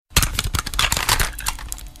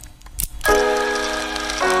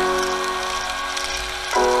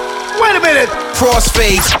minute.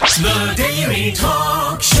 Crossfade. The Daily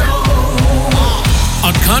Talk Show.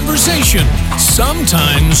 A conversation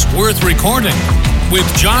sometimes worth recording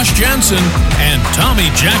with Josh Jansen and Tommy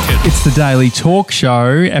Jackett. It's the Daily Talk Show,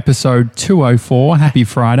 episode 204. Happy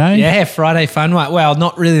Friday. Yeah, Friday fun. Right. Well,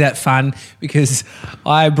 not really that fun because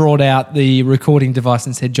I brought out the recording device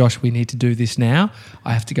and said, Josh, we need to do this now.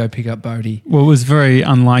 I have to go pick up Bodie. Well, it was very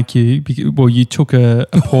unlike you. Well, you took a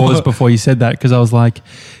pause before you said that because I was like,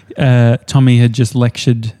 Tommy had just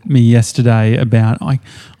lectured me yesterday about I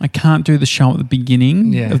can't do the show at the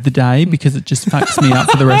beginning of the day because it just fucks me up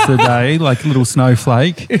for the rest of the day like a little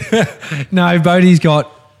snowflake. No, Bodie's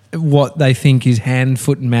got what they think is hand,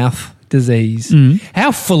 foot and mouth disease.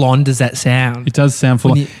 How full on does that sound? It does sound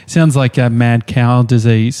full on. Sounds like a mad cow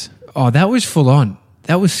disease. Oh, that was full on.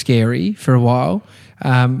 That was scary for a while.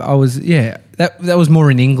 That was more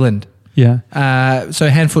in England. Yeah. So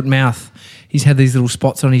hand, foot, mouth. He's had these little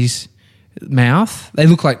spots on his mouth. They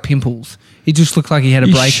look like pimples. He just looked like he had a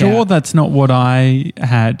breakout. Sure that's not what I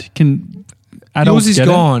had? Can adults Yours is get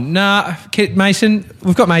gone. It? Nah, Mason.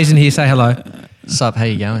 We've got Mason here. Say hello. What's up? How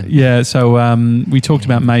you going? Yeah, so we talked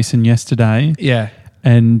about Mason yesterday. Yeah.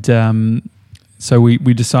 And so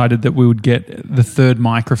we decided that we would get the third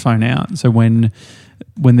microphone out. So when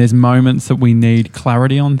there's moments that we need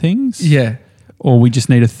clarity on things. Yeah. Or we just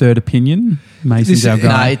need a third opinion. Mason's our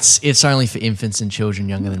guy. No, it's only for infants and children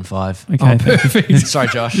younger than 5. Okay, perfect. Sorry,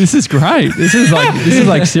 Josh. This is great. This is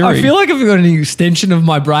like Siri. I feel like I've got an extension of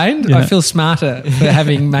my brain. Yeah. I feel smarter for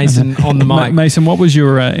having Mason on the mic. Mason, what was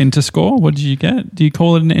your inter score? What did you get? Do you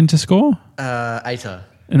call it an inter score? ATAR.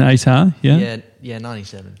 An ATAR, yeah? Yeah,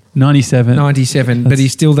 97. 97. But he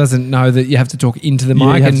still doesn't know that you have to talk into the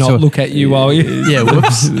mic and not look at you while you... Yeah,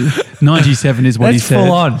 whoops. 97 is what he said. That's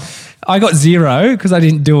full on. I got 0 because I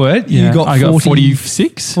didn't do it. Yeah, You got I got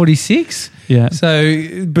 46. 46? Yeah.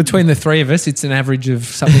 So between the three of us, it's an average of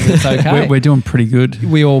something that's okay. We're doing pretty good.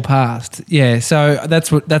 We all passed. Yeah. So that's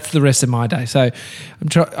the rest of my day. So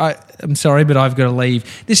I'm sorry, but I've got to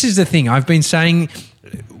leave. This is the thing. I've been saying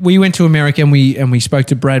we went to America and we spoke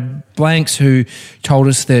to Brad Blanks, who told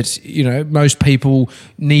us that, you know, most people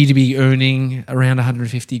need to be earning around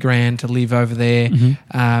 150 grand to live over there,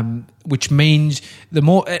 which means the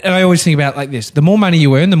more, and I always think about it like this, the more money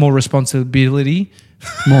you earn, the more responsibility.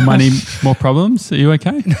 More money, more problems. Are you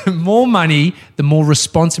okay? More money, the more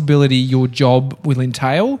responsibility your job will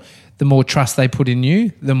entail, the more trust they put in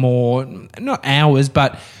you, the more, not hours,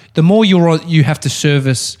 but the more you have to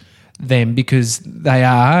service them because they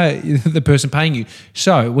are the person paying you.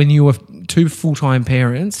 So when you are 2 full-time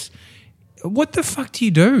parents, what the fuck do you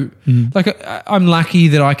do? Like I'm lucky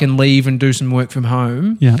that I can leave and do some work from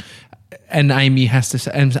home. Yeah. And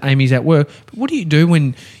Amy's at work. But what do you do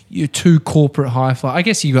when you're 2 corporate high fly? I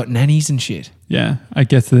guess you got nannies and shit. Yeah, I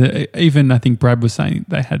guess even I think Brad was saying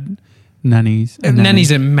they had nannies.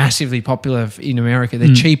 Nannies are massively popular in America.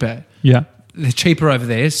 They're cheaper. Yeah. They're cheaper over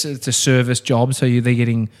there. So it's a service job, so they're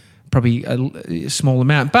getting probably a small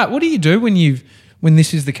amount. But what do you do when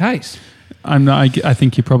this is the case? I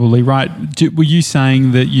think you're probably right. Were you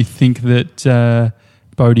saying that you think that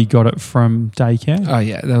Bodie got it from daycare? Oh,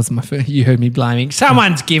 yeah. That was my first. You heard me blaming.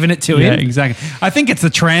 Someone's given it to him. Yeah, exactly. I think it's the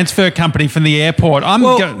transfer company from the airport.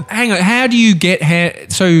 Hang on. How do you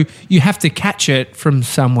get... So you have to catch it from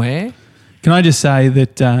somewhere. Can I just say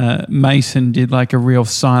that Mason did like a real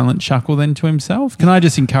silent chuckle then to himself? Can I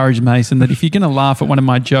just encourage Mason that if you're going to laugh at one of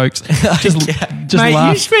my jokes, just Mate,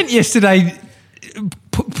 laugh. You spent yesterday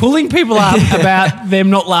pulling people up about them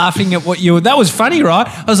not laughing at what you were... That was funny, right?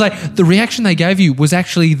 I was like, the reaction they gave you was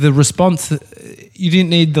actually the response. You didn't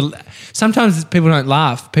need the... Sometimes people don't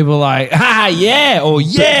laugh. People are like, yeah, or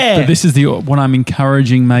yeah. But this is what I'm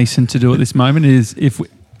encouraging Mason to do at this moment is if...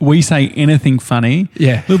 we say anything funny,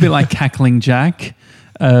 a little bit like Cackling Jack.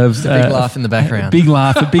 Big laugh in the background. Big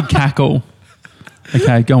laugh, a big cackle.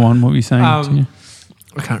 Okay, go on. What were you saying? I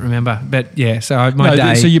can't remember, but yeah. So my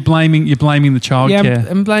day. So you're blaming the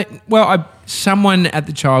childcare. Yeah, someone at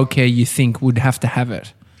the childcare you think would have to have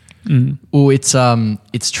it. Well, it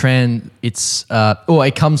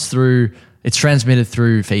comes through. It's transmitted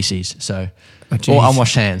through feces. So. Or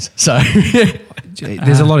unwashed hands. So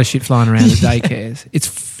there's a lot of shit flying around at daycares. It's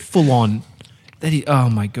full on. Oh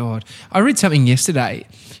my God. I read something yesterday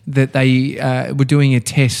that they were doing a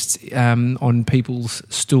test on people's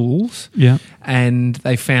stools. Yeah. And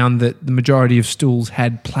they found that the majority of stools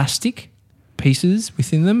had plastic pieces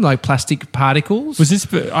within them, like plastic particles.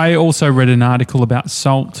 I also read an article about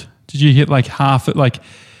salt. Did you hit like half it? Like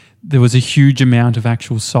there was a huge amount of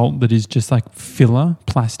actual salt that is just like filler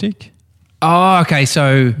plastic. Oh, okay.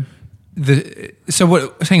 So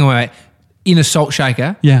what? Hang on, wait. In a salt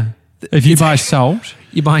shaker, yeah, If you buy salt,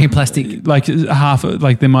 you're buying a plastic. like half,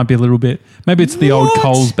 like there might be a little bit. Maybe it's the old What?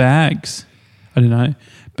 Coles bags. I don't know,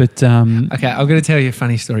 but Okay, I'm going to tell you a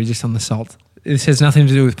funny story just on the salt. This has nothing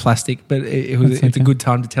to do with plastic, but it's a good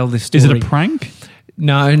time to tell this story. is it a prank?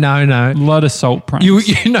 No. A lot of salt pranks.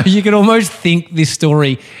 You know, you can almost think this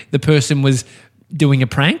story, the person was doing a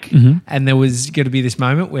prank, and there was going to be this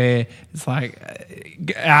moment where it's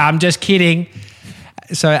like, I'm just kidding.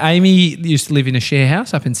 So Amy used to live in a share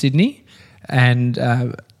house up in Sydney, and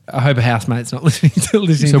I hope a housemate's not listening to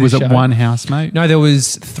this So was show. it one housemate? No, there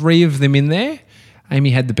was 3 of them in there.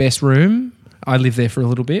 Amy had the best room. I lived there for a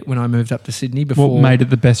little bit when I moved up to Sydney before. What made it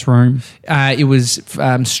the best room? It was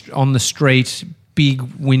on the street, big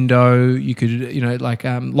window. You could,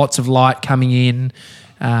 lots of light coming in.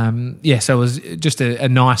 So it was just a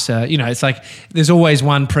nicer, it's like there's always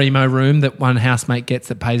one primo room that one housemate gets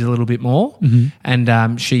that pays a little bit more,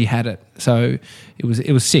 and she had it. So it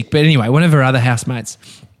was sick. But anyway, one of her other housemates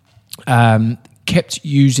kept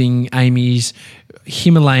using Amy's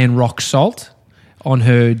Himalayan rock salt on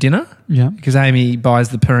her dinner. Yeah. Because Amy buys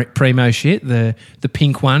the primo shit, the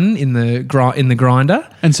pink one in the grinder.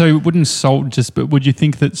 And so wouldn't salt but would you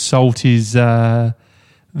think that salt is the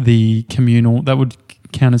communal, that would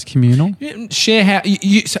count as communal? Share house.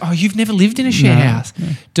 You've never lived in a share house, no.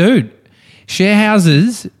 dude. Share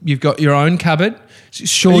houses. You've got your own cupboard.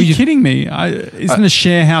 Sure, Are you kidding me? Isn't a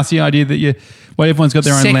share house the idea that everyone's got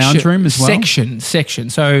their own lounge room as well? Section.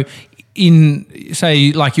 So in,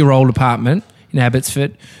 say, like your old apartment in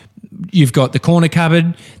Abbotsford, you've got the corner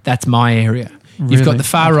cupboard. That's my area. Really? You've got the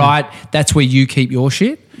far right. That's where you keep your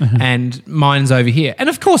shit. And mine's over here. And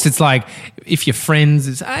of course, it's like if your friends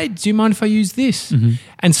is, hey, do you mind if I use this?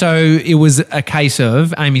 And so it was a case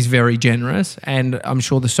of Amy's very generous, and I'm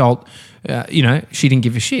sure the salt, she didn't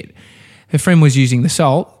give a shit. Her friend was using the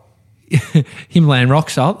salt, Himalayan rock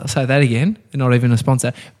salt. I'll say that again. They're not even a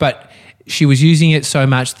sponsor, but she was using it so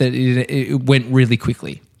much that it went really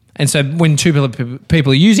quickly. And so when 2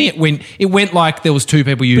 people are using it, it went like there was 2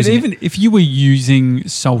 people using it. But even if you were using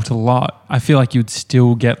salt a lot, I feel like you'd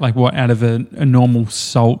still get out of a normal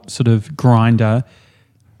salt sort of grinder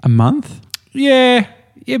a month? Yeah,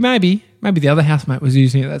 maybe. Maybe the other housemate was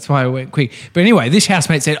using it. That's why it went quick. But anyway, this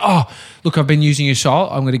housemate said, oh, look, I've been using your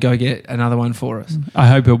salt. I'm going to go get another one for us. I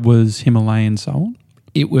hope it was Himalayan salt.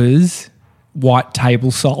 It was white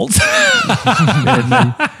table salt.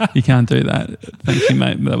 You can't do that. Thank you,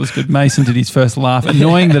 mate. That was good. Mason did his first laugh.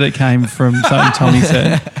 Annoying that it came from something Tommy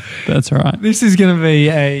said. But that's all right. This is going to be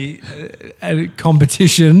a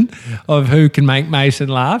competition of who can make Mason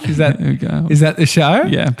laugh. Is that There we go. Is that the show?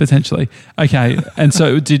 Yeah, potentially. Okay. And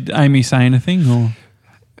so did Amy say anything or?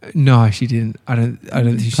 No, she didn't. I don't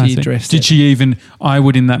think she addressed it. Did she even, I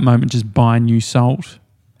would in that moment just buy new salt.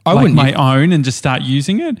 I like wouldn't my own and just start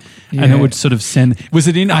using it, and Yeah. it would sort of send. Was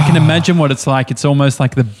it in? I can imagine what it's like. It's almost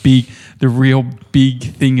like the real big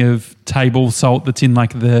thing of table salt that's in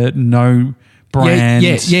like the no brand.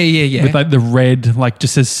 Yeah. With like the red, like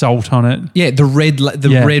just says salt on it. Yeah, the red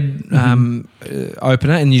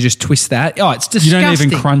opener, and you just twist that. Oh, it's disgusting. You don't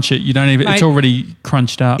even crunch it. You don't even. Mate, it's already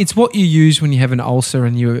crunched up. It's what you use when you have an ulcer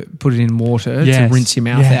and you put it in water to rinse your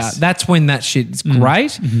mouth out. That's when that shit's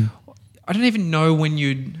great. I don't even know when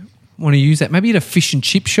you'd want to use that. Maybe at a fish and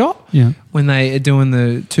chip shop when they are doing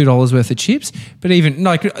the $2 worth of chips. But even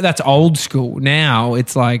like that's old school. Now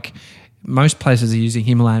it's like most places are using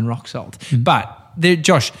Himalayan rock salt. But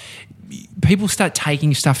Josh, people start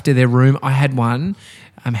taking stuff to their room. I had one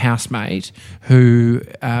housemate who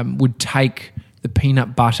would take the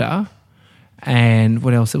peanut butter and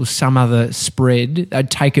what else? There was some other spread. They'd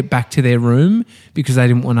take it back to their room because they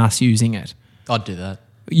didn't want us using it. I'd do that.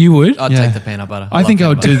 You would? I'd take the peanut butter. I think I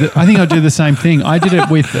would do the same thing. I did it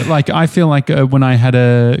with I feel like when I had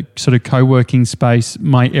a sort of co-working space,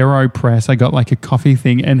 my AeroPress, I got like a coffee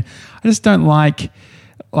thing, and I just don't like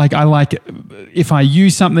I like if I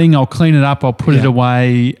use something, I'll clean it up, I'll put it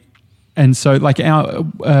away. And so like our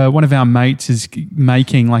one of our mates is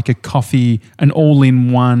making like an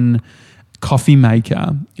all-in-one coffee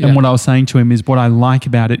maker. Yeah. And what I was saying to him is what I like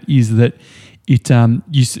about it is that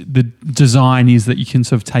the design is that you can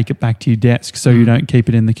sort of take it back to your desk, so you don't keep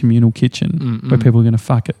it in the communal kitchen where people are going to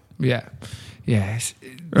fuck it. Yeah. Yes.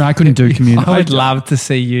 I couldn't do communal. I would love to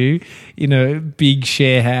see you in a big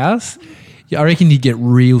share house. I reckon you'd get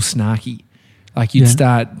real snarky. Like you'd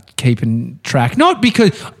start keeping track. Not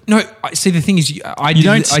because see the thing is You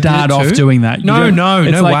don't start off doing that. No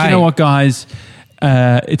it's like, way. you know what, guys?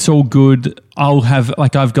 It's all good. I've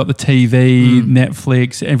got the TV,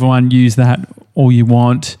 Netflix. Everyone use that all you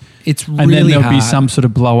want. It's really and then there'll be hard. some sort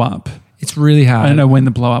of blow up. It's really hard. I don't know when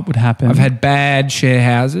the blow up would happen. I've had bad share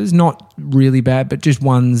houses, not really bad, but just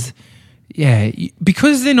ones,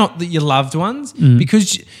 because they're not your loved ones,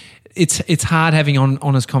 because it's hard having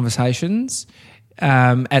honest conversations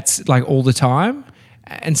at like all the time,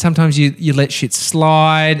 and sometimes you let shit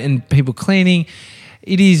slide and people cleaning.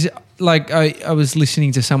 It is like I was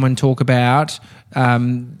listening to someone talk about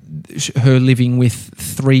her living with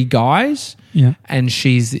 3 guys, and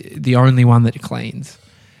she's the only one that cleans.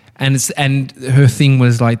 And her thing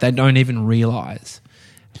was like they don't even realise.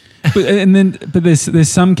 But there's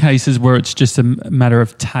some cases where it's just a matter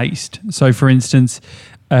of taste. So, for instance,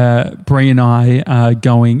 Bree and I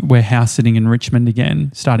we're house sitting in Richmond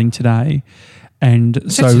again, starting today.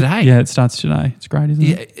 And so today? Yeah, it starts today. It's great, isn't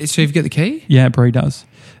it? Yeah. So you've got the key? Yeah, Bree does.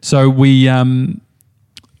 So we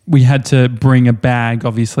had to bring a bag,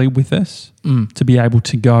 obviously, with us to be able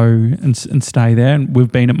to go and stay there. And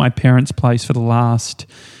we've been at my parents' place for the last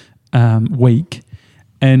week,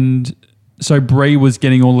 and so Bree was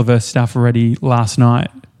getting all of her stuff ready last night,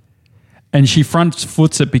 and she front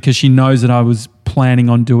foots it because she knows that I was planning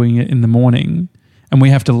on doing it in the morning, and we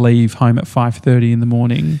have to leave home at 5:30 in the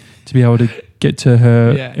morning to be able to get to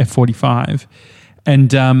her F45,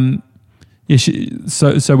 and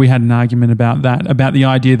so we had an argument about that, about the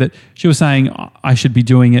idea that she was saying I should be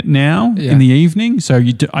doing it now in the evening, so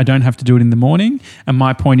I don't have to do it in the morning. And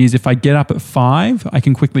my point is, if I get up at 5, I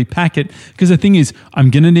can quickly pack it, because the thing is, I'm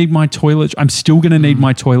going to need my toilet. I'm still going to need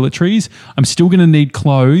my toiletries. I'm still going to need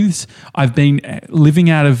clothes. I've been living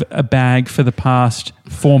out of a bag for the past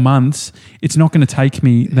 4 months. It's not going to take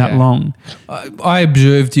me that long. I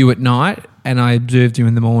observed you at night, and I observed you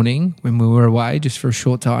in the morning when we were away just for a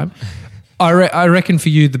short time. I reckon for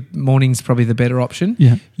you, the morning's probably the better option.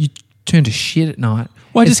 Yeah. You turn to shit at night.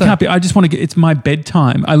 Well, I just can't be. I just want to get. It's my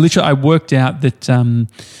bedtime. I worked out that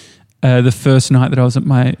the first night that I was at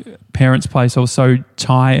my parents' place, I was so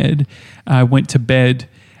tired. I went to bed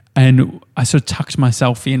and I sort of tucked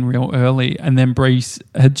myself in real early. And then Bree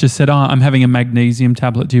had just said, I'm having a magnesium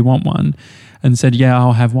tablet. Do you want one? And said, yeah,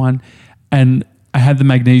 I'll have one. And I had the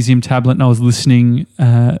magnesium tablet and I was listening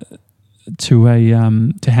to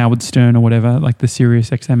Howard Stern or whatever, like the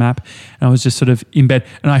Sirius XM app, and I was just sort of in bed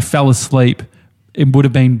and I fell asleep. It would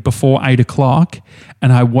have been before 8 o'clock,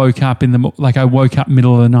 and I woke up I woke up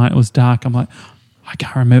middle of the night. It was dark. I'm like, I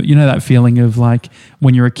can't remember. You know that feeling of like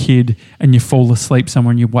when you're a kid and you fall asleep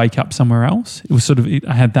somewhere and you wake up somewhere else? It was sort of,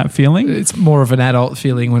 I had that feeling. It's more of an adult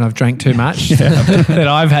feeling when I've drank too much that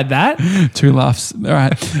I've had that. 2 laughs. All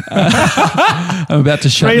right. I'm about to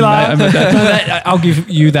shut 3 laughs. I'll give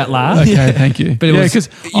you that laugh. Okay, thank you. But it was because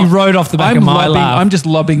you rode off the back of my laugh. I'm just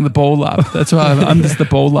lobbing the ball up. That's why I'm just the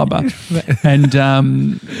ball lobber.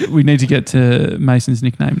 And we need to get to Mason's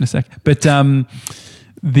nickname in a sec. But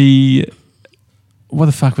what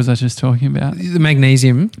the fuck was I just talking about? The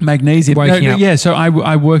magnesium. Waking up. Yeah, so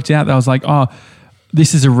I worked out that I was like,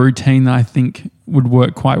 this is a routine that I think would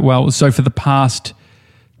work quite well. So for the past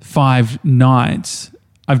 5 nights,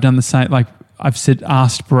 I've done the same. Like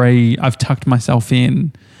asked Bree, I've tucked myself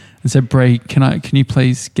in and said, Bree, can you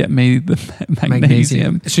please get me the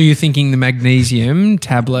magnesium? So you're thinking the magnesium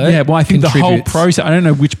tablet? Yeah, well, I think the whole process, I don't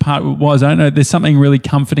know which part it was. I don't know. There's something really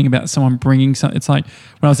comforting about someone bringing something. It's like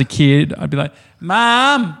when I was a kid, I'd be like,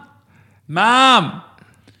 Mom.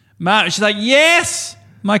 She's like, yes.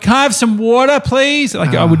 I'm like, can I have some water, please?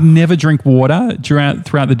 Like, I would never drink water throughout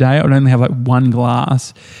the day. I would only have like 1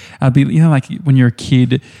 glass. I'd be, like when you're a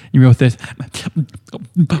kid, you're real thirsty,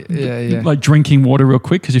 like drinking water real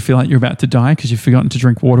quick because you feel like you're about to die because you've forgotten to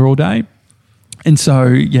drink water all day. And so,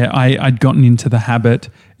 I'd gotten into the habit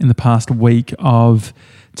in the past week of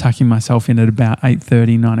tucking myself in at about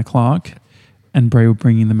 8:30, 9 o'clock. And Bree will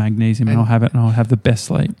bring in the magnesium and I'll have it and I'll have the best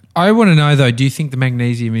sleep. I want to know though, do you think the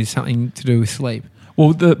magnesium is something to do with sleep?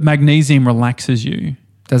 Well, the magnesium relaxes you.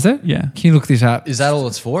 Does it? Yeah. Can you look this up? Is that all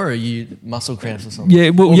it's for, or are you muscle cramps or something?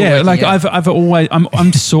 Yeah, well, yeah. Like I've always,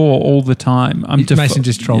 I'm sore all the time. Mason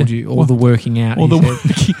just trolled you. All the working out.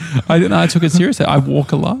 I took it seriously. I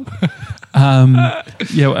walk a lot.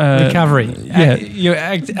 Recovery. Yeah, you're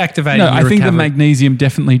activating. No, your I think recovery. the magnesium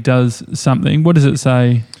definitely does something. What does it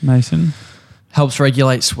say, Mason? Helps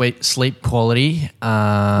regulate sleep quality,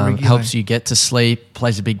 helps you get to sleep,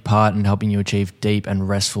 plays a big part in helping you achieve deep and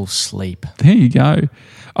restful sleep. There you go.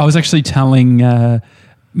 I was actually telling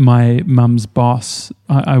my mum's boss,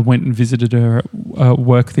 I went and visited her at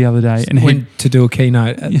work the other day. And went to do a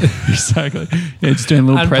keynote. Exactly. Yeah, just doing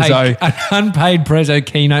a little prezzo. Unpaid prezzo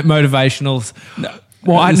keynote motivationals. No.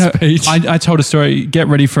 Well, I told a story. Get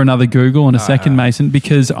ready for another Google in a second, Mason,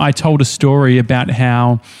 because I told a story about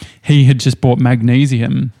how he had just bought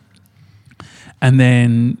magnesium, and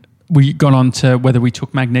then we got on to whether we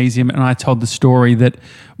took magnesium, and I told the story that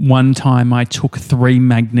one time I took 3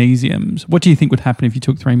 magnesiums. What do you think would happen if you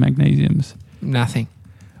took 3 magnesiums? Nothing.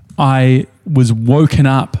 I was woken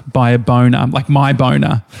up by a boner, like my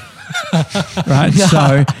boner. Right.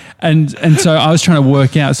 So so I was trying to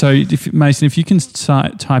work out. So Mason, if you can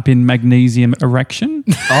type in magnesium erection.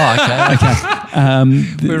 Oh,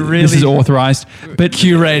 okay. This is authorized, but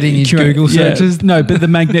curating his Google searches. No, but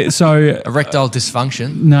the so erectile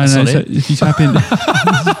dysfunction. No. So if you type in,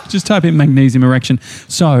 just type in magnesium erection.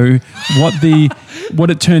 So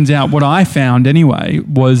what it turns out, what I found anyway,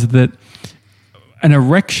 was that an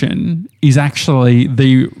erection is actually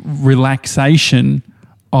the relaxation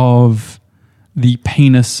of the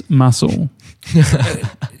penis muscle.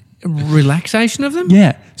 Relaxation of them?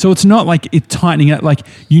 Yeah. So it's not like it tightening up. Like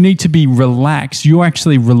you need to be relaxed. You're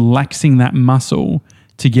actually relaxing that muscle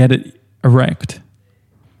to get it erect.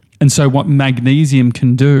 And so what magnesium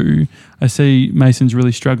can do, I see Mason's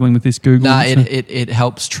really struggling with this Google. Nah, it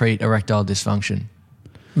helps treat erectile dysfunction.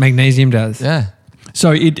 Magnesium does. Yeah.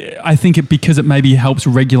 So I think because it maybe helps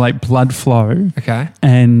regulate blood flow. Okay.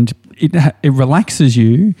 And it relaxes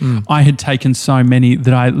you. I had taken so many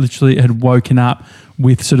that I literally had woken up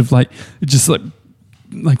with sort of like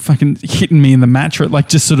fucking hitting me in the mattress, like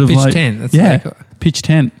just sort of pitch like 10. That's yeah, pitch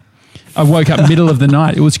 10. I woke up middle of the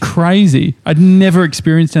night. It was crazy. I'd never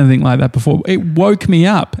experienced anything like that before. It woke me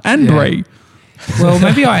up and Brie. Well,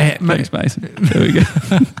 maybe Thanks, Mason. There we go.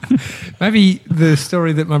 Maybe the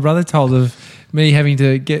story that my brother told of me having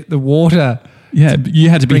to get the water. Yeah, you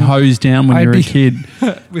had to be hosed down when you were a kid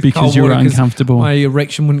because you were uncomfortable. My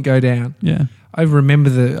erection wouldn't go down. Yeah. I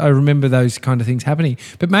remember those kind of things happening.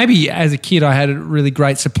 But maybe as a kid I had a really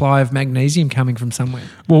great supply of magnesium coming from somewhere.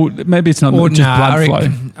 Well, maybe it's not just blood flow.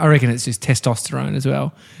 I reckon it's just testosterone as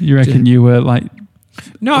well. You reckon you were like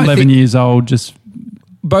 11 years old just...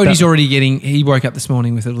 Bodie's he woke up this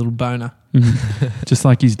morning with a little boner. Mm-hmm. Just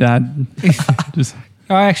like his dad.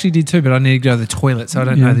 I actually did too, but I need to go to the toilet, so I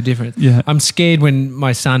don't know the difference. Yeah. I'm scared when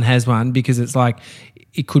my son has one because it's like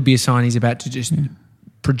it could be a sign he's about to just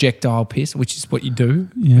projectile piss, which is what you do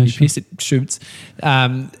when you piss, it shoots.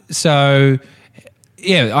 So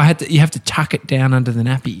yeah, you have to tuck it down under the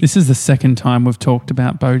nappy. This is the second time we've talked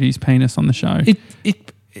about Bodie's penis on the show.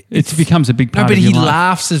 It becomes a big part of your life. No, but he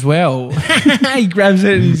laughs as well. He grabs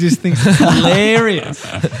it and he just thinks it's hilarious.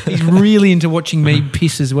 He's really into watching me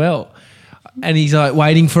piss as well. And he's like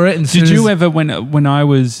waiting for it. And did you ever, when I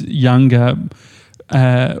was younger,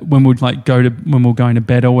 when we're going to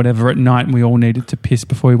bed or whatever at night, and we all needed to piss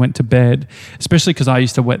before we went to bed, especially because I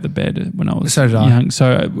used to wet the bed when I was young.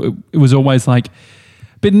 So it was always like,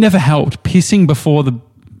 but it never helped. Pissing before the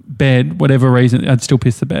bed, whatever reason, I'd still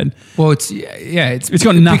piss the bed. Well, it's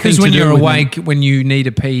got nothing because to when do you're with awake, when you need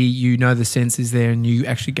a pee, you know the sense is there, and you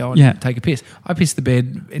actually go and take a piss. I pissed the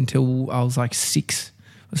bed until I was like 6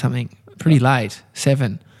 or something. Pretty late,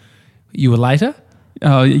 7. You were later?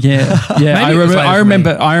 Oh yeah. I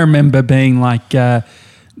remember being like,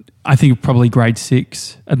 I think probably grade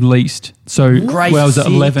 6 at least. So grade I was at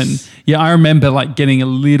 6? 11. Yeah, I remember like getting a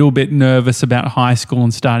little bit nervous about high school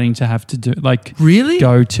and starting to have to do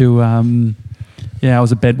go to. I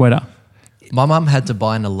was a bedwetter. My mum had to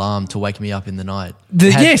buy an alarm to wake me up in the night.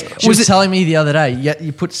 She was telling me the other day,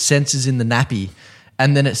 you put sensors in the nappy,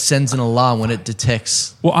 and then it sends an alarm when it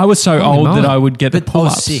detects. Well, I was so old that I would get the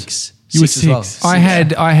pull-ups. I was 6. You were 6 as well.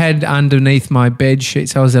 I had underneath my bed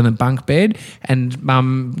sheets. I was in a bunk bed, and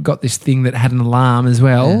Mum got this thing that had an alarm as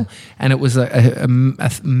well, and it was a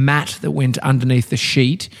mat that went underneath the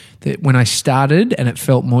sheet that when I started and it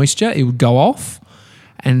felt moisture, it would go off.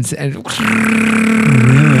 And really?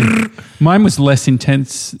 Mine was less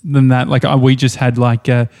intense than that. Like we just had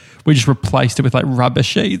we just replaced it with like rubber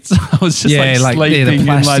sheets. I was just sleeping in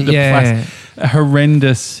like the plastic.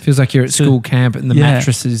 Horrendous. Feels like you're at school camp and the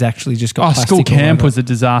mattresses actually just got plastic. School camp was a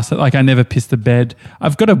disaster. Like I never pissed the bed.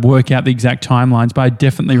 I've got to work out the exact timelines, but I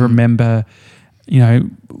definitely remember,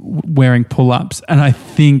 wearing pull-ups. And I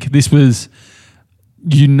think this was,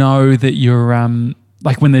 that you're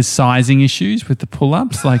like when there's sizing issues with the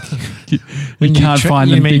pull-ups, like you can't find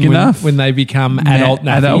them big enough. When they become adult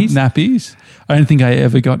nappies. I don't think I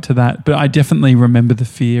ever got to that, but I definitely remember the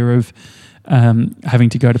fear of having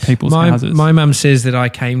to go to people's houses. My mum says that I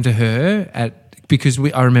came to her because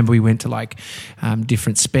I remember we went to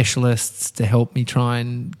different specialists to help me try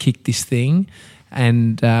and kick this thing,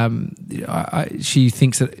 and she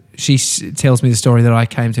tells me the story that I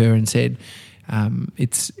came to her and said,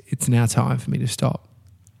 it's now time for me to stop.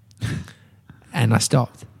 And I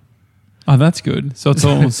stopped. Oh, that's good. So it's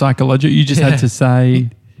all psychological. You just had to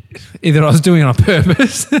say, either I was doing it on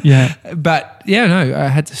purpose. Yeah. But yeah, no, I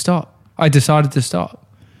had to stop. I decided to stop.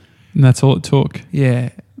 And that's all it took. Yeah.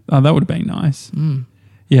 Oh, that would have been nice.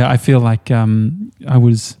 Yeah, I feel like I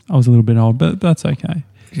was a little bit old, but that's okay.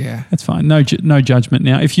 Yeah. That's fine. No judgment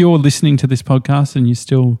now. If you're listening to this podcast and you're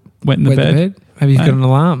still wet in the bed, maybe you've got an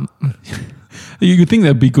alarm. You could think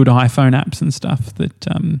there'd be good iPhone apps and stuff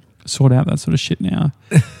that sort out that sort of shit now.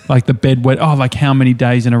 Like the bed wet. Oh, like how many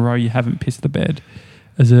days in a row you haven't pissed the bed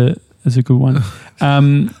as a good one.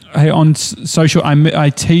 Hey, on social, I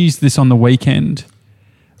teased this on the weekend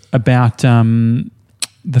about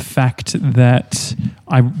the fact that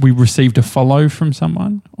we received a follow from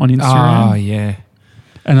someone on Instagram. Oh, yeah.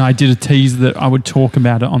 And I did a tease that I would talk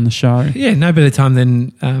about it on the show. Yeah, no better time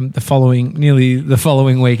than nearly the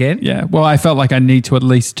following weekend. Yeah, well, I felt like I need to at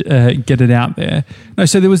least get it out there. No,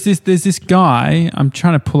 so there's this guy. I'm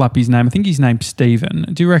trying to pull up his name. I think his name's Stephen.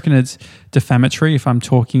 Do you reckon it's defamatory if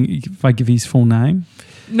I give his full name?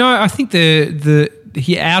 No, I think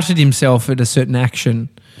he outed himself at a certain action.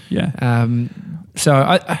 Yeah. So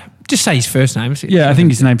I just say his first name. Yeah, I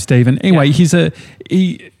think his name's Stephen. Anyway,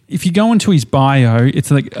 if you go into his bio,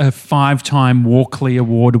 it's like a 5-time Walkley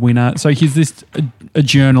Award winner. So he's a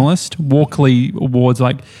journalist. Walkley Awards,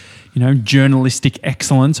 like, journalistic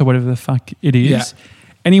excellence or whatever the fuck it is. Yeah.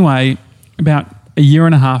 Anyway, about a year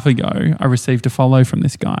and a half ago, I received a follow from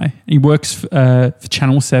this guy. He works for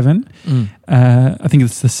Channel 7. I think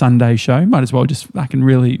it's the Sunday show. Might as well just fucking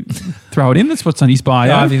really throw it in. That's what's on his bio.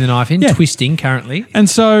 Diving the knife in, Yeah. Twisting currently. And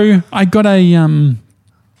so I got a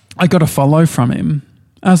follow from him.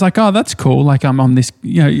 I was like, oh, that's cool. Like I'm on this,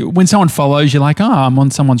 when someone follows, you're like, oh, I'm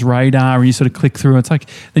on someone's radar, and you sort of click through. It's like,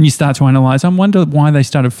 then you start to analyze. I wonder why they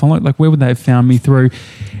started following. Like, where would they have found me through?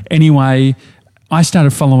 Anyway, I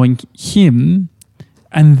started following him,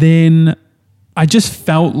 and then I just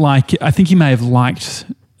felt like, I think he may have liked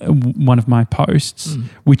one of my posts,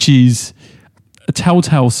 which is a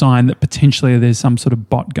telltale sign that potentially there's some sort of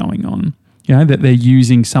bot going on. That they're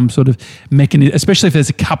using some sort of mechanism, especially if there's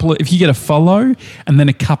if you get a follow and then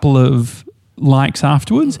a couple of likes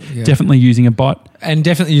afterwards, definitely using a bot. And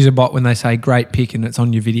definitely use a bot when they say great pic and it's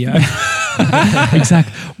on your video.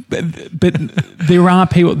 Exactly. But there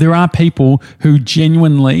are people who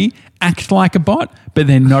genuinely act like a bot, but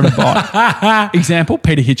they're not a bot. Example,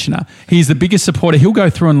 Peter Hitchener. He's the biggest supporter. He'll go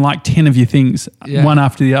through and like 10 of your things, one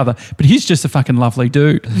after the other. But he's just a fucking lovely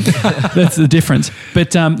dude. That's the difference.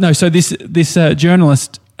 But no, so this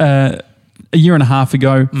journalist a year and a half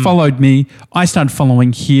ago followed me. I started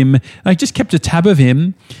following him. I just kept a tab of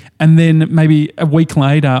him. And then maybe a week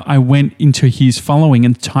later, I went into his following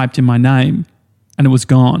and typed in my name, and it was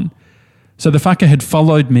gone. So the fucker had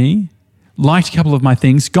followed me, liked a couple of my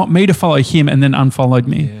things, got me to follow him, and then unfollowed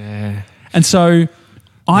me. Yeah. And so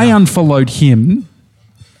I unfollowed him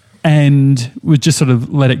and would just sort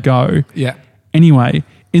of let it go. Yeah. Anyway,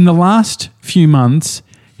 in the last few months,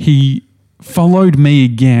 he followed me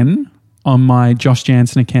again on my Josh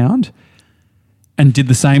Jansen account and did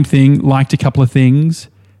the same thing, liked a couple of things,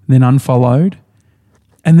 then unfollowed.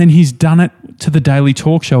 And then he's done it to the Daily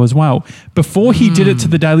Talk Show as well. Before he did it to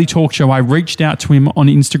the Daily Talk Show, I reached out to him on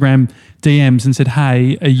Instagram DMs and said,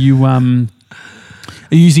 hey, are you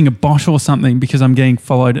using a bot or something, because I'm getting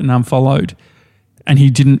followed and unfollowed? And he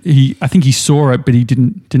didn't. I think he saw it, but he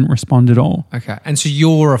didn't respond at all. Okay. And so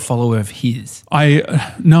you're a follower of his?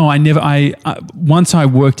 No, I never. Once I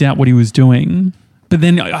worked out what he was doing. But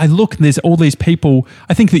then I look, and there's all these people.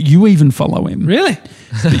 I think that you even follow him. Really?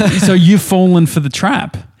 So you've fallen for the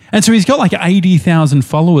trap. And so he's got like 80,000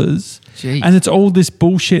 followers. Jeez. And it's all this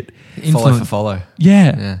bullshit. Follow for follow.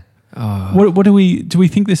 Yeah. What do we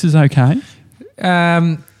think this is okay?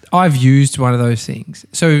 I've used one of those things.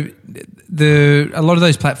 So a lot of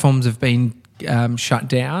those platforms have been shut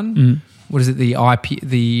down. What is it? The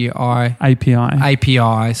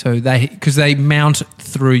API. So because they mount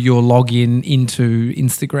through your login into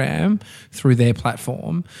Instagram through their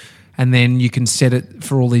platform, and then you can set it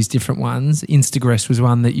for all these different ones. Instagress was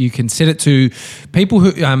one that you can set it to people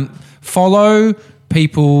who follow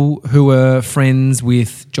people who are friends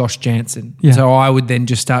with Josh Jansen. Yeah. So I would then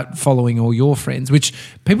just start following all your friends, which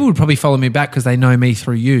people would probably follow me back because they know me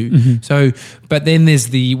through you. So, but then there's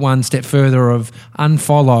the one step further of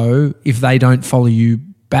unfollow if they don't follow you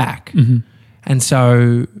back. And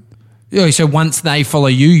so once they follow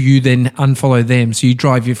you, you then unfollow them. So you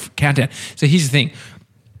drive your countdown. So here's the thing.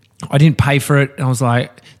 I didn't pay for it. And I was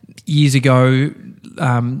like, years ago,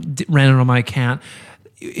 ran it on my account.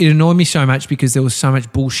 it annoyed me so much because there was so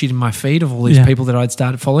much bullshit in my feed of all these people that I'd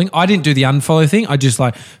started following. I didn't do the unfollow thing. I just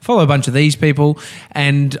like follow a bunch of these people,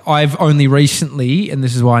 and I've only recently, and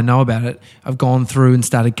this is why I know about it, I've gone through and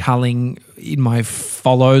started culling in my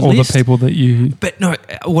follow list. All the people that you... But no,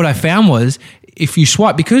 what I found was if you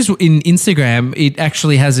swipe, because in Instagram it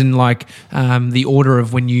actually has in like the order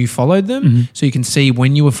of when you followed them, so you can see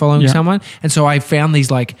when you were following someone. And so I found these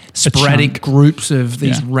like sporadic groups of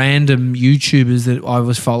these random YouTubers that I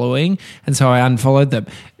was following, and so I unfollowed them.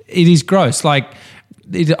 It is gross. Like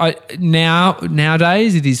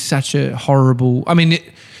nowadays, it is such a horrible. I mean,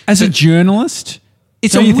 as a journalist.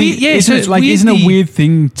 It's a weird, isn't it a weird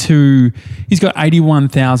thing to? He's got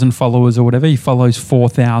 81,000 followers or whatever. He follows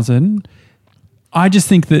 4,000. I just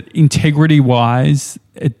think that integrity-wise,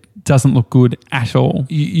 it doesn't look good at all.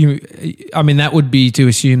 I mean, that would be to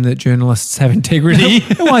assume that journalists have integrity.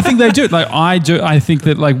 Well, I think they do. Like I do. I think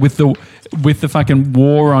that like with the fucking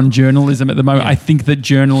war on journalism at the moment, I think that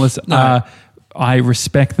journalists are. I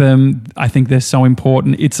respect them. I think they're so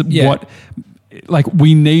important. It's what, like,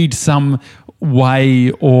 we need some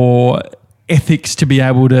way or ethics to be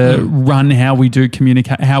able to run how we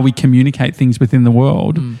communicate things within the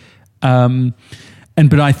world.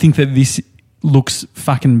 But I think that this looks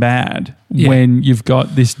fucking bad when you've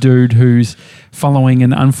got this dude who's following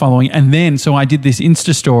and unfollowing. And then, so I did this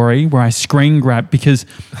Insta story where I screen grabbed because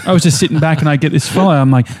I was just sitting back and I get this follow.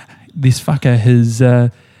 I'm like, this fucker has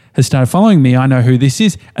started following me. I know who this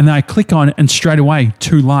is. And then I click on it and straight away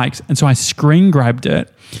 2 likes. And so I screen grabbed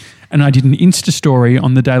it and I did an Insta story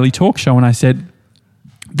on the Daily Talk Show and I said,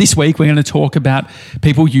 this week we're going to talk about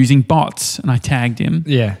people using bots. And I tagged him.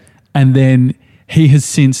 Yeah. And then he has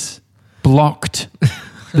since blocked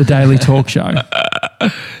the Daily Talk Show.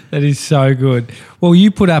 That is so good. Well, you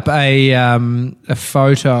put up a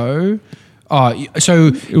photo. Oh, so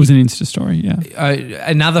it was an Insta story, yeah.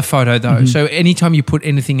 Another photo though. So anytime you put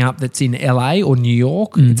anything up that's in LA or New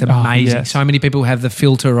York, it's amazing. Yes. So many people have the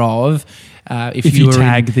filter of if you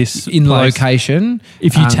tag this in the location.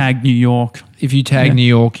 If you tag New York. If you tag New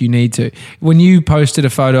York, you need to. When you posted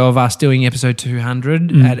a photo of us doing episode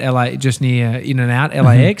 200 at LA, just near In and Out,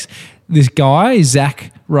 LAX, this guy,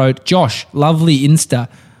 Zach, wrote, Josh, lovely Insta.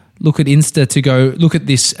 Look at Insta to go, look at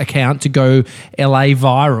this account to go LA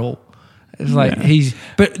viral. It's like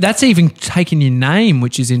but that's even taking your name,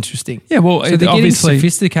 which is interesting. Yeah, well, so they're obviously getting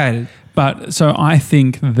sophisticated. But so I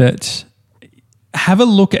think that have a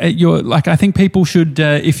look at I think people should,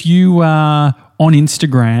 if you are on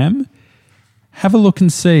Instagram, have a look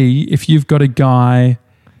and see if you've got a guy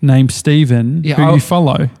named Steven who you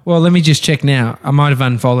follow. Well, let me just check now. I might have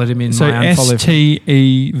unfollowed him in my unfollow.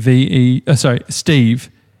 Steve.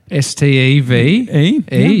 Steve.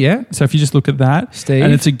 Yeah. So if you just look at that, Steve,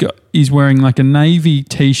 and he's wearing like a navy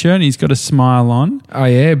t-shirt and he's got a smile on. Oh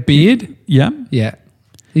yeah, beard. Yeah.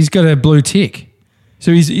 He's got a blue tick.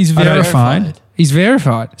 So he's verified. He's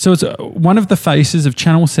verified. So it's one of the faces of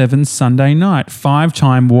Channel 7's Sunday Night,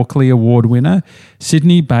 5-time Walkley Award winner,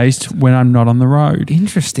 Sydney-based When I'm Not on the Road.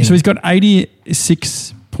 Interesting. So he's got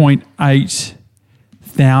 86.8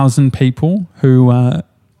 thousand people who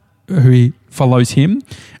he follows him,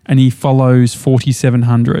 and he follows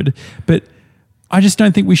 4,700. But I just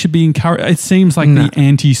don't think we should be encouraged. It seems like the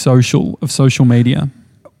anti-social of social media.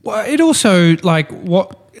 Well, it also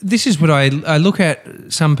this is what I look at.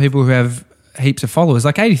 Some people who have heaps of followers,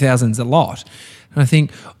 like 80,000 is a lot, and I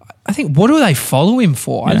think what do they follow him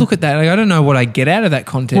for? I look at that, I don't know what I get out of that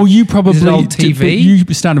content. Well, you probably is it old TV. You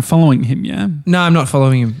started following him, yeah? No, I'm not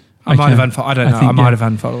following him. I might have unfollowed. I don't know. I might have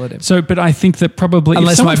unfollowed him. So, but I think that probably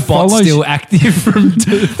unless my bot's still active from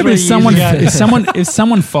 3 years ago. If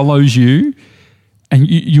someone follows you, and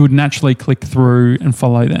you would naturally click through and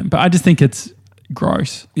follow them, but I just think it's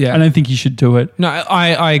gross. Yeah, I don't think you should do it. No,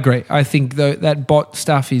 I agree. I think that bot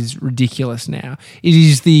stuff is ridiculous now. It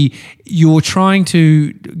is you're trying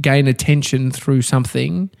to gain attention through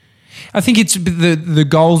something. I think it's the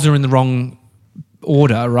goals are in the wrong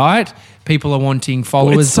order, right? People are wanting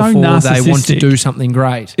followers before they want to do something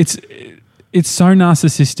great. It's so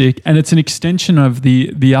narcissistic, and it's an extension of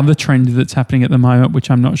the other trend that's happening at the moment,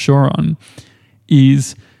 which I'm not sure on,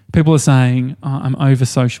 is people are saying, I'm over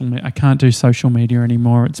social media. I can't do social media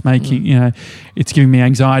anymore. It's making, it's giving me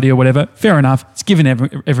anxiety or whatever. Fair enough. It's giving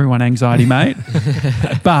everyone anxiety, mate.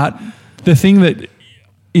 But the thing that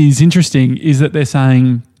is interesting is that they're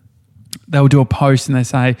saying, they'll do a post and they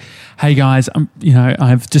say, hey guys,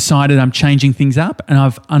 I've decided I'm changing things up and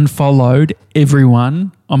I've unfollowed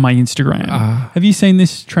everyone on my Instagram. Have you seen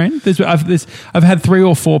this trend? I've had 3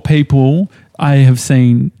 or 4 people I have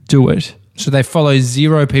seen do it. So they follow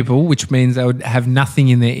 0 people, which means they would have nothing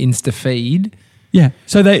in their Insta feed. Yeah.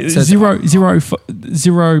 So zero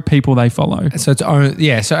people they follow. So it's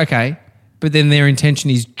okay. But then their intention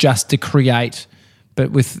is just to create,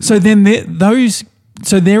 but with So then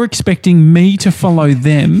they're expecting me to follow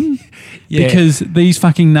them because these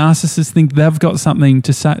fucking narcissists think they've got something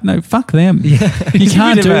to say. No, fuck them. Yeah. You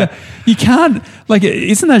can't do it. You can't, like,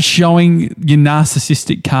 isn't that showing your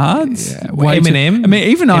narcissistic cards? Yeah. Well, Eminem,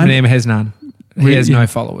 Eminem has none. He has no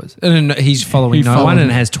followers. He's following no one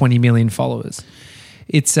and has 20 million followers.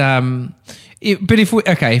 It's but if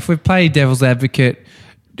we play devil's advocate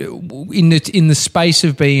in the space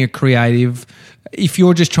of being a creative, if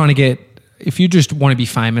you just want to be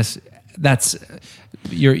famous, that's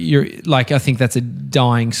you're like, I think that's a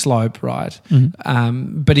dying slope, right?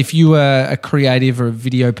 Mm-hmm. But if you are a creative or a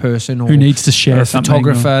video person or who needs to share a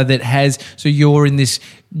photographer that has, so you're in this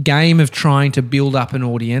game of trying to build up an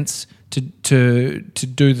audience to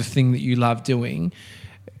do the thing that you love doing,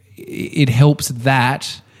 it helps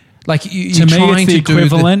that. Like to me, it's the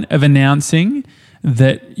equivalent of announcing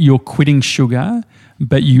that you're quitting sugar,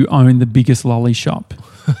 but you own the biggest lolly shop,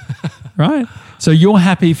 right? So you're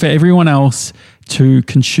happy for everyone else to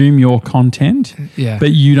consume your content,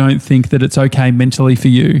 but you don't think that it's okay mentally for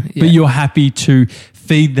you, but you're happy to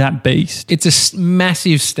feed that beast. It's a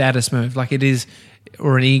massive status move, like it is,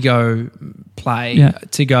 or an ego play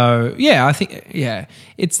to go, I think,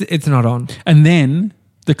 it's not on. And then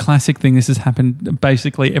the classic thing, this has happened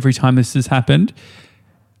basically every time this has happened,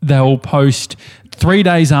 they'll post 3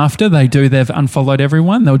 days after they've unfollowed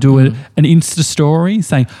everyone, they'll do an Insta story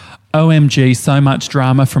saying, OMG, so much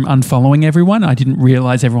drama from unfollowing everyone. I didn't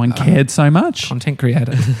realize everyone cared so much. Content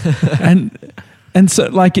creator. and so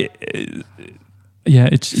like,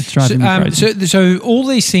 it's driving me crazy. So all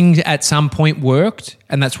these things at some point worked,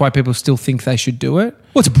 and that's why people still think they should do it?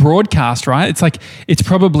 Well, it's broadcast, right? It's like, it's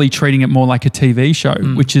probably treating it more like a TV show,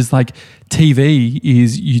 which is like, TV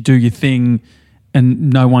is you do your thing and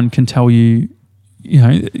no one can tell you,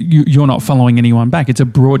 you're not following anyone back. It's a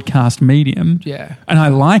broadcast medium. Yeah. And I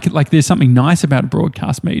like it. Like, there's something nice about a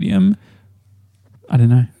broadcast medium. I don't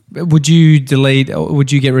know. Would you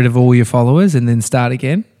get rid of all your followers and then start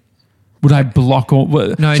again? Would I block all?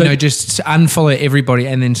 No, just unfollow everybody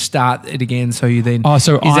and then start it again. So you then. Oh,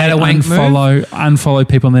 so is that a wank move? Unfollow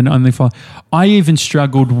people and then only follow. I even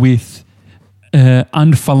struggled with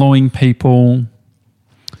unfollowing people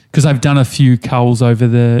because I've done a few culls over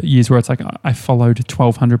the years where it's like I followed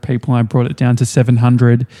 1,200 people and I brought it down to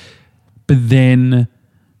 700. But then,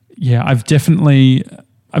 I've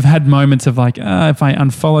had moments of like, if I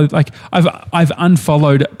unfollowed, like I've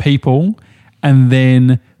unfollowed people and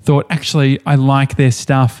then thought, actually, I like their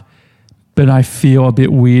stuff, but I feel a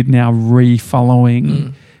bit weird now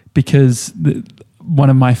re-following because one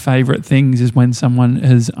of my favorite things is when someone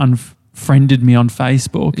has unfriended me on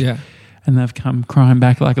Facebook. Yeah. And they've come crying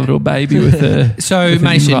back like a little baby with a. So,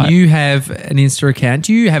 Mason, invite. You have an Insta account.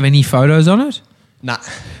 Do you have any photos on it? Nah.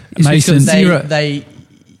 Mason, I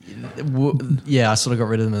sort of got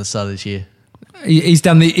rid of them at the start of this year. He's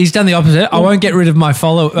done the opposite. I won't get rid of my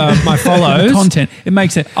follows. Content. It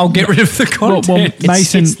makes it. I'll get rid of the content. Well,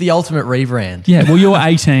 Mason, it's the ultimate rebrand. Yeah. Well, you're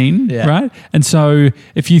 18, right? And so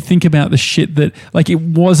if you think about the shit that, like, it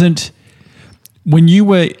wasn't when you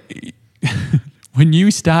were. When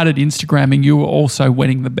you started Instagramming, you were also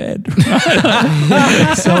wetting the bed.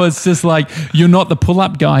 Right? So it's just like, you're not the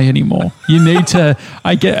pull-up guy anymore. You need to,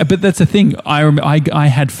 but that's the thing. I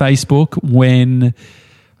had Facebook when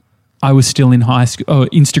I was still in high school,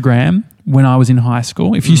 Instagram when I was in high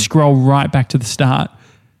school. If you scroll right back to the start,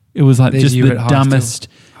 it was like just the dumbest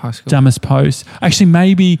post. Actually,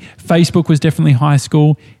 maybe Facebook was definitely high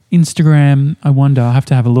school. Instagram, I wonder. I have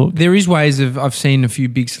to have a look. There is ways of, I've seen a few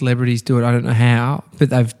big celebrities do it. I don't know how, but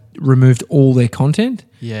they've removed all their content.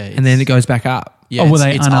 Yeah. And then it goes back up. Yeah,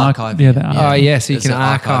 it's archived. Yeah, they are. Oh, yeah, so you can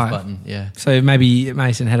archive button, yeah. So maybe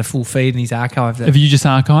Mason had a full feed and he's archived it. Have you just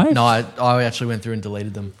archived? No, I actually went through and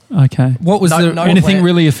deleted them. Okay. What was anything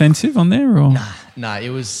really offensive on there? Or? Nah, it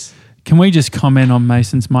was... Can we just comment on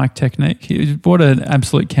Mason's mic technique? What an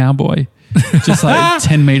absolute cowboy. Just like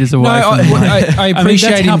 10 meters away from the mic. I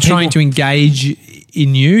appreciate him trying to engage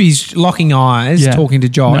in you. He's locking eyes, talking to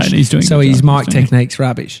Josh. No, he's doing so his mic technique's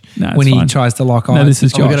rubbish when he tries to lock eyes. No, this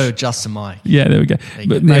is Josh. We've got to adjust the mic. Yeah, there we go.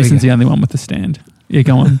 But Mason's the only one with the stand. Yeah,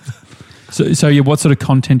 go on. So what sort of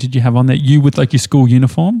content did you have on there? You with like your school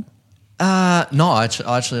uniform? No, I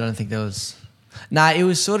actually don't think there was... Nah, it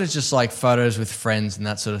was sort of just like photos with friends and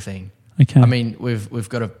that sort of thing. Okay. I mean, we've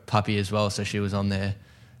got a puppy as well, so she was on there.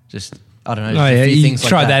 Just... I don't know. You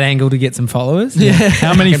tried that angle to get some followers. Yeah.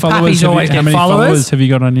 How many followers have you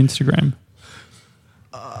got on Instagram?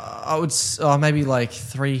 I would maybe like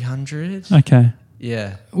 300. Okay.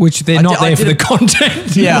 Yeah. Which they're not there for the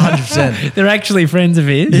content. Yeah, 100%. They're actually friends of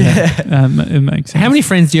his. Yeah. It makes sense. How many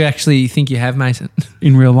friends do you actually think you have, Mason?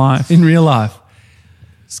 In real life? In real life?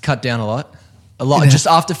 It's cut down a lot. Yeah. Just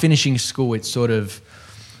after finishing school, it's sort of,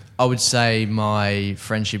 I would say my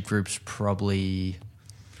friendship group's probably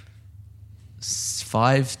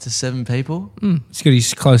 5 to 7 people. He's got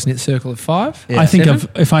his close-knit circle of 5. Yeah.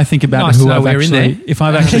 If I think about nice who I've actually,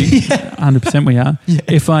 100% we are. Yeah.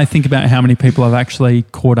 If I think about how many people I've actually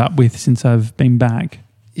caught up with since I've been back,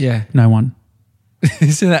 no one.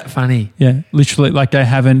 Isn't that funny? Yeah, literally, like I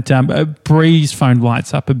haven't. Bree's phone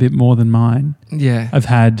lights up a bit more than mine. Yeah, I've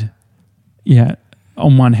had. Yeah,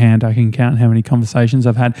 on one hand, I can count how many conversations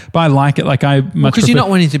I've had, but I like it. Like I much because you're not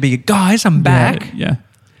wanting to be guys. I'm back. Yeah.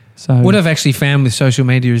 So what I've actually found with social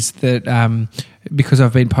media is that because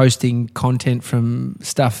I've been posting content from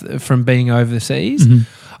stuff from being overseas,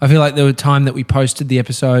 I feel like there was a time that we posted the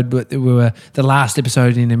episode, but we were the last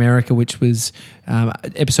episode in America, which was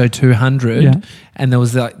episode 200, and there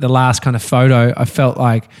was the last kind of photo. I felt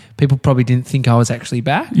like people probably didn't think I was actually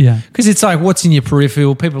back. Yeah, because it's like what's in your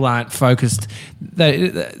peripheral. People aren't focused. They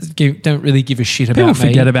don't really give a shit about me. People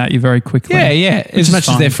forget about you very quickly. Yeah. As much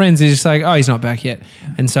as their friends, they're just like, oh, he's not back yet,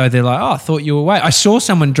 and so they're like, oh, I thought you were away. I saw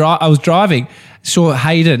someone drive. I was driving, saw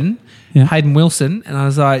Hayden Wilson, and I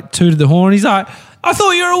was like, tooted the horn. He's like, I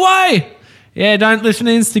thought you were away. Yeah, don't listen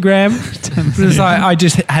to Instagram. It's like I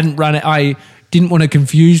just hadn't run it. I didn't want to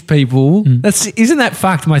confuse people. Isn't that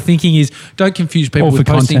fact? My thinking is don't confuse people with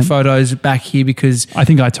posting photos back here because I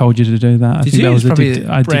think I told you to do that. I think that was probably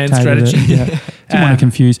a brand strategy. Didn't want to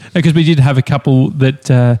confuse because we did have a couple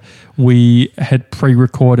that we had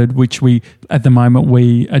pre-recorded, which we at the moment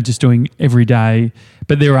we are just doing every day.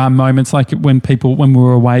 But there are moments like when we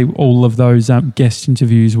were away, all of those guest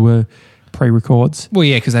interviews were pre-records. Well,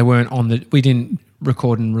 yeah, because they weren't we didn't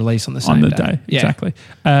record and release on the same day. Exactly.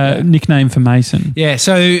 Nickname for Mason. Yeah,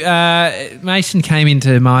 so Mason came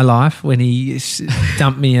into my life when he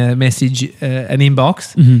dumped me a message, an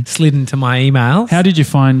inbox, slid into my email. How did you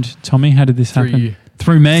find Tommy? How did this happen? You.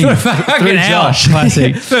 Through me. Through Josh.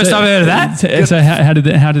 Classic. First I've heard of that. So how did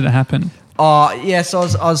it happen? So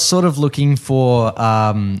I was sort of looking for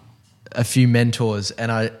a few mentors,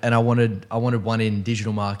 and I wanted one in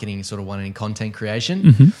digital marketing, sort of one in content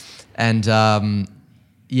creation, and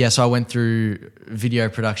so I went through Video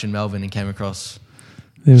Production Melbourne and came across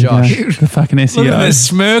Josh, the fucking SEO. Look at the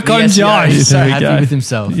smirk on Josh. He's so happy with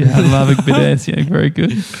himself. Yeah, I love a bit of SEO. Very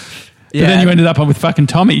good. But then you ended up with fucking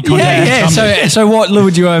Tommy. Tommy. So what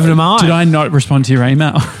lured you over to mine? Did I not respond to your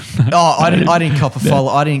email? I didn't cop a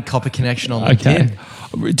follow. I didn't cop a connection on LinkedIn.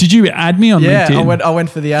 Did you add me on LinkedIn? Yeah, I went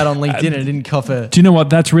for the ad on LinkedIn and I didn't cop a... Do you know what?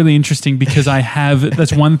 That's really interesting because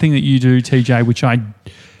that's one thing that you do, TJ, which I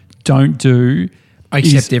don't do. I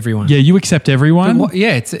accept everyone. Yeah, you accept everyone.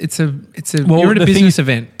 It's you're at a business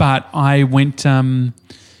event. But I went,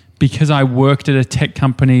 because I worked at a tech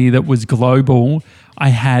company that was global, I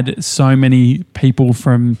had so many people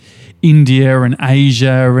from India and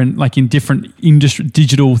Asia and like in different industry,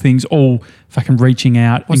 digital things, all fucking reaching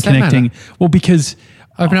out and connecting. Matter? Well, because...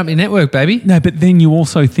 Open up your network, baby. No, but then you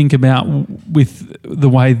also think about with the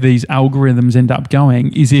way these algorithms end up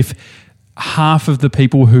going is if half of the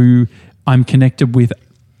people who I'm connected with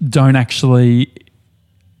don't actually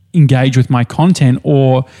engage with my content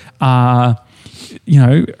or are,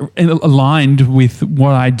 aligned with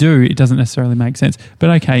what I do, it doesn't necessarily make sense. But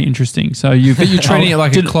okay, interesting. So you're treating it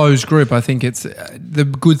like a closed group. I think it's the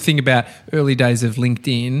good thing about early days of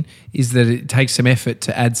LinkedIn is that it takes some effort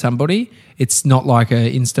to add somebody. It's not like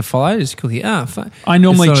a Insta follow. Just click I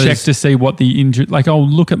normally check to see what I'll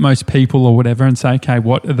look at most people or whatever and say, okay,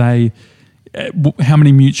 what are they? How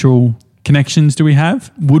many mutual connections do we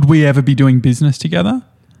have? Would we ever be doing business together?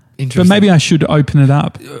 But maybe I should open it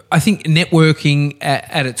up. I think networking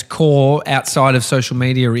at its core outside of social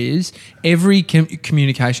media is every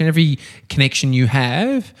communication, every connection you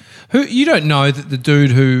have. You don't know that the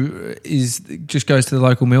dude who just goes to the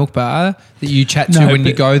local milk bar that you chat to when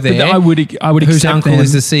you go there. I would whose uncle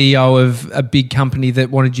is the CEO of a big company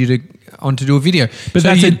that wanted you to do a video. But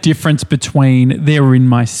that's a difference between they're in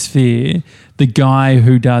my sphere. The guy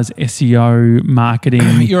who does SEO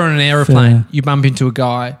marketing. You're on an aeroplane. You bump into a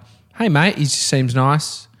guy. Hey, mate, he just seems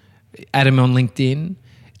nice. Add him on LinkedIn.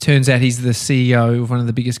 Turns out he's the CEO of one of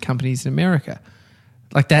the biggest companies in America.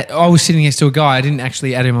 Like that, I was sitting next to a guy. I didn't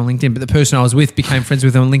actually add him on LinkedIn, but the person I was with became friends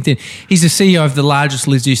with him on LinkedIn. He's the CEO of the largest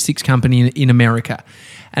logistics company in America.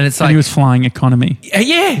 And it's he was flying economy.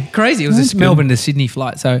 Yeah, crazy. It was a Melbourne to Sydney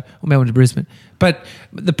flight, or Melbourne to Brisbane. But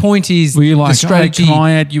the point is, were you like, the strategy, can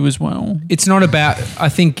I add you as well? It's not about, I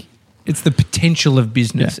think It's the potential of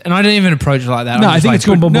business. And I don't even approach it like that. No, I think it's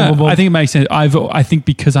good. No, I think it makes sense. I think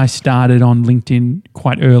because I started on LinkedIn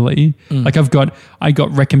quite early, like I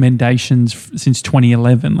got recommendations since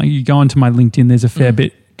 2011. Like you go onto my LinkedIn, there's a fair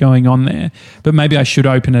bit going on there, but maybe I should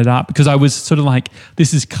open it up because I was sort of like,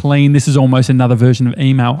 this is clean. This is almost another version of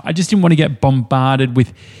email. I just didn't want to get bombarded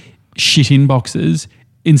with shit inboxes.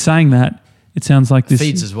 In saying that, it sounds like this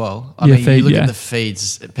feeds as well. I mean, you look at the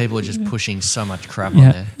feeds; people are just pushing so much crap on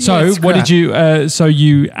there. So, what did you? So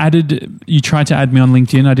you tried to add me on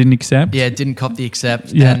LinkedIn. I didn't accept. Yeah, didn't cop the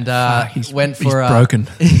accept, and went for broken.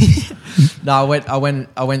 No, I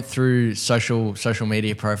went through social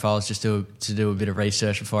media profiles just to do a bit of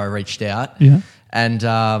research before I reached out. Yeah, and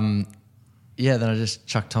then I just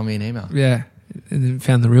chucked Tommy an email. Yeah. And then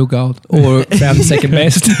found the real gold, or found the second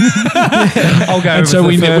best. I'll go. And so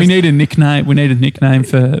we need a nickname. We need a nickname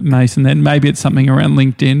for Mason. Then maybe it's something around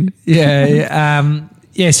LinkedIn. Yeah.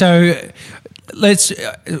 So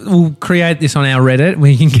we'll create this on our Reddit.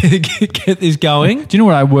 We can get this going. Do you know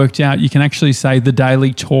what I worked out? You can actually say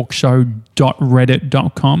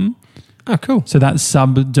thedailytalkshow.reddit.com. Oh, cool. So that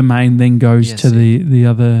subdomain then goes to the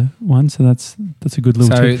other one. So that's a good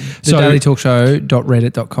little tip. So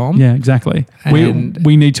thedailytalkshow.reddit.com. Yeah, exactly.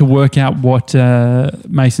 We need to work out what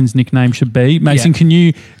Mason's nickname should be. Mason, can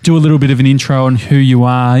you do a little bit of an intro on who you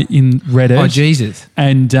are in Reddit? Oh, Jesus.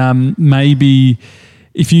 And maybe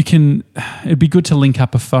if you can, it'd be good to link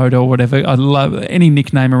up a photo or whatever. I love any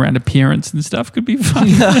nickname around appearance and stuff could be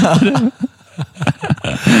fun.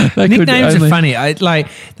 Nicknames are funny.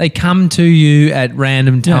 They come to you at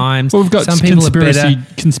random times. Well, we've got some people are better.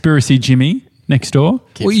 Conspiracy Jimmy next door.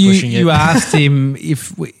 Well, you asked him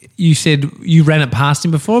you said you ran it past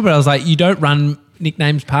him before, but I was like, you don't run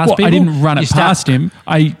nicknames past people. I didn't run it past him.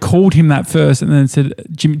 I called him that first and then said,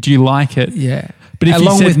 Jim, do you like it? Yeah. But if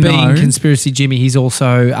along he said with no, being Conspiracy Jimmy, he's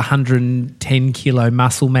also 110 kilo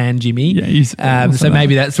muscle man Jimmy. Yeah, he's so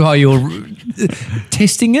maybe that's why you're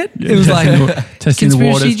testing it. Yeah, it was testing the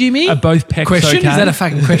waters. Conspiracy Jimmy. Are both pecs question? okay? Is that a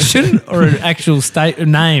fucking question or an actual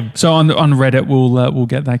name? So on Reddit, we'll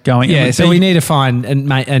get that going. Yeah. So we need to find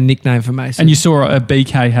a nickname for Mason. And you saw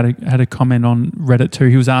BK had a comment on Reddit too.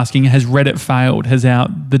 He was asking, has Reddit failed? Has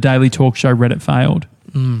the Daily Talk Show Reddit failed?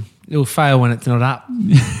 It'll fail when it's not up.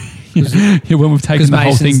 When we've taken the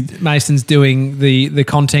whole thing. Mason's doing the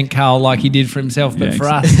content cull like he did for himself, but for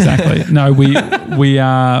us. Exactly. No, we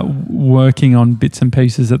are working on bits and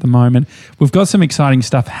pieces at the moment. We've got some exciting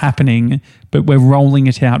stuff happening, but we're rolling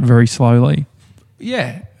it out very slowly.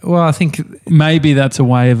 Yeah. Well, I think maybe that's a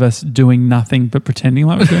way of us doing nothing but pretending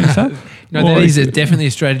like we're doing stuff. No, that is definitely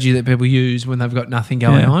a strategy that people use when they've got nothing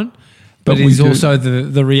going on. But it is also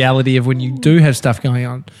the reality of when you do have stuff going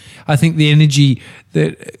on. I think the energy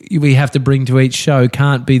that we have to bring to each show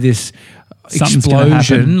can't be this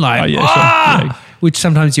explosion, which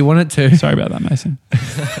sometimes you want it to. Sorry about that, Mason.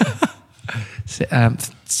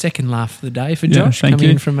 Second laugh of the day for Josh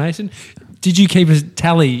coming in from Mason. Did you keep a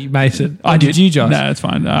tally, Mason? I did. You, Josh? No, it's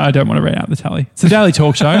fine. I don't want to read out the tally. It's the Daily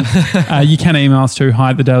Talk Show. You can email us to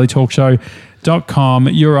hi@thedailytalkshow.com.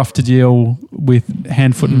 You're off to deal with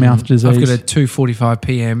hand, foot, and mouth disease. I've got a 2:45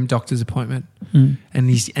 p.m. doctor's appointment, and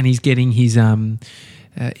he's getting his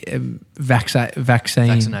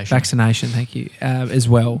vaccination. Thank you as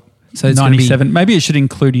well. So it's 97. Maybe it should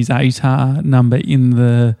include his ATAR number in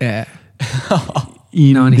the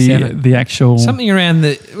in 97. The actual something around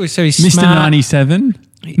the. So he's Mr. smart. 97,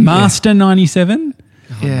 Master 97.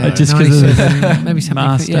 Yeah, just because maybe something.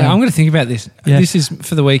 Master. Yeah, I'm going to think about this. Yeah. This is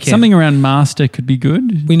for the weekend. Something around Master could be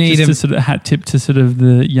good. We need just a sort of hat tip to sort of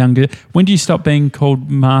the younger. When do you stop being called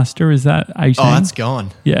Master? Is that 18? Oh, that's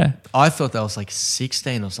gone. Yeah, I thought that was like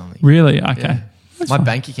 16 or something. Really? Okay. Yeah. My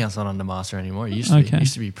bank account's not under Master anymore. It used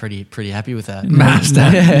to be pretty happy with that.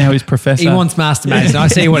 Master. Now he's Professor. He wants Master Mason. I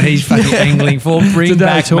see what he's fucking angling for. Bring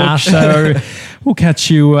back Master. So we'll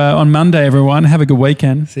catch you on Monday, everyone. Have a good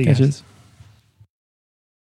weekend. See you guys.